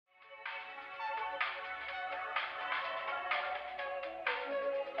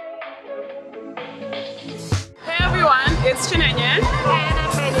Hey everyone, it's Chinenye and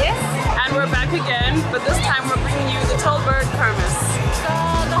Melis. And we're back again, but this time we're bringing you the Tilburg Kermis. So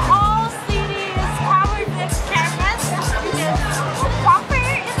the whole city is covered with kermis, which is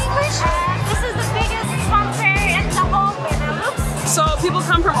funfair in English. And this is the biggest funfair in the whole Benelux. So people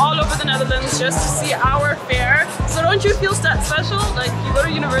come from all over the Netherlands just to see our fair. So don't you feel that special? Like you go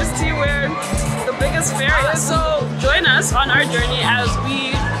to university where the biggest fair is. So join us on our journey as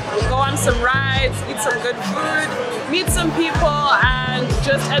we go on some rides, eat some good food, meet some people, and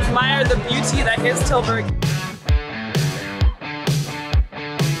just admire the beauty that is Tilburg.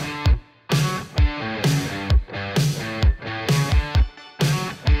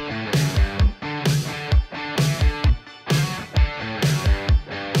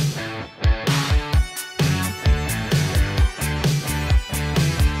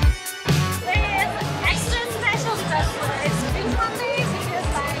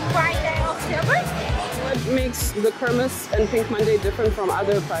 Makes the Kermis and Pink Monday different from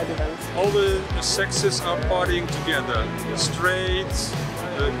other Pride events? All the sexes are partying together. Straight,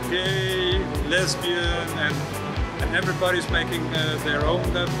 gay, lesbian, and everybody's making their own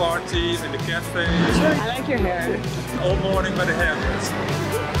parties in the cafes. I like your hair. All morning by the hairdresser.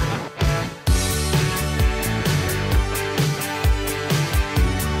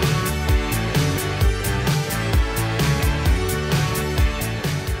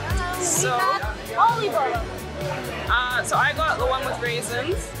 Oliebollen. So I got the one with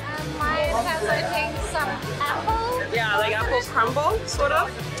raisins. And mine has, I think, some apple. Yeah, like apple crumble, sort of.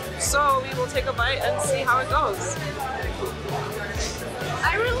 So we will take a bite and see how it goes.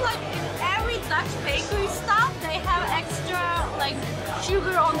 I really like in every Dutch bakery stuff, they have extra like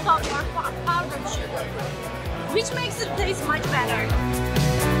sugar on top or powdered sugar, which makes it taste much better.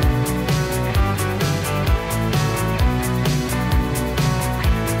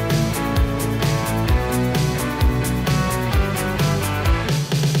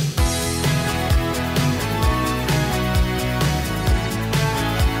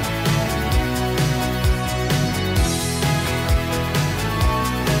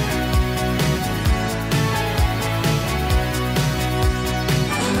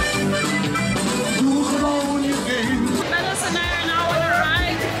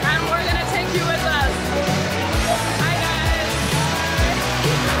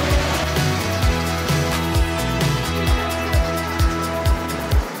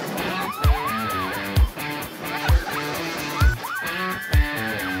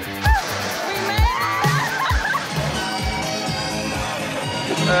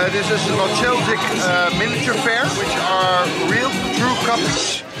 This is a nostalgic miniature fair, which are real true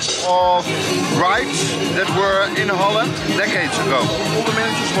copies of rides that were in Holland decades ago. All the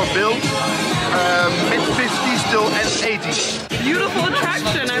miniatures were built mid-50s till end 80s. Beautiful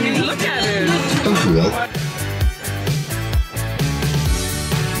attraction, I mean look at it.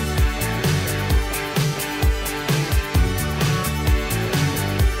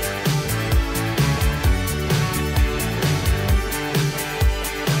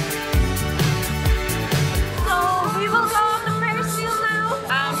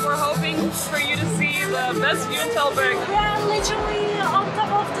 For you to see the best view in Tilburg. Yeah, literally on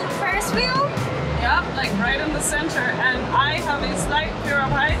top of the Ferris wheel. Yep, like right in the center. And I have a slight fear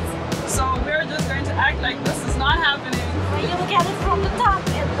of heights, so we're just going to act like this is not happening. When you look at it from the top,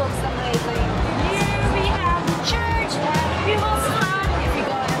 it looks amazing. Here we have the church and we will stop if you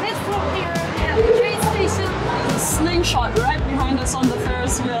go a bit from here at the train station. The slingshot right behind us on the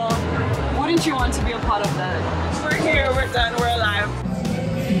Ferris wheel. Wouldn't you want to be a part of that? We're here, we're done, we're alive.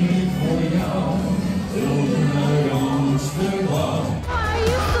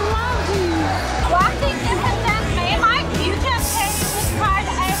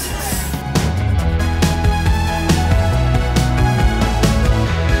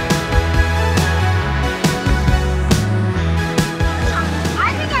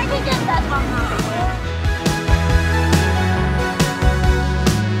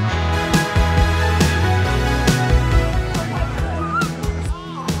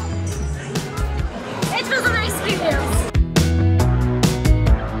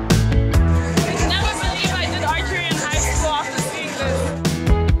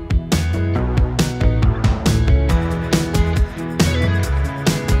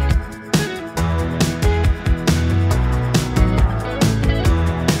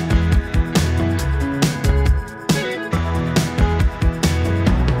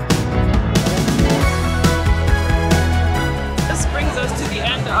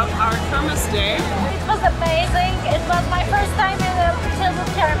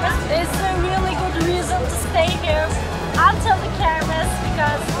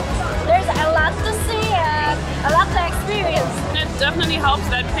 helps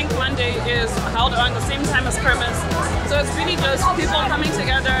that Pink Monday is held on the same time as Kermis. So it's really just people coming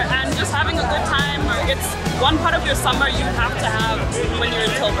together and just having a good time. It's one part of your summer you have to have when you're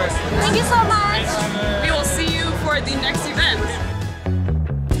in Tilburg. Thank you so much.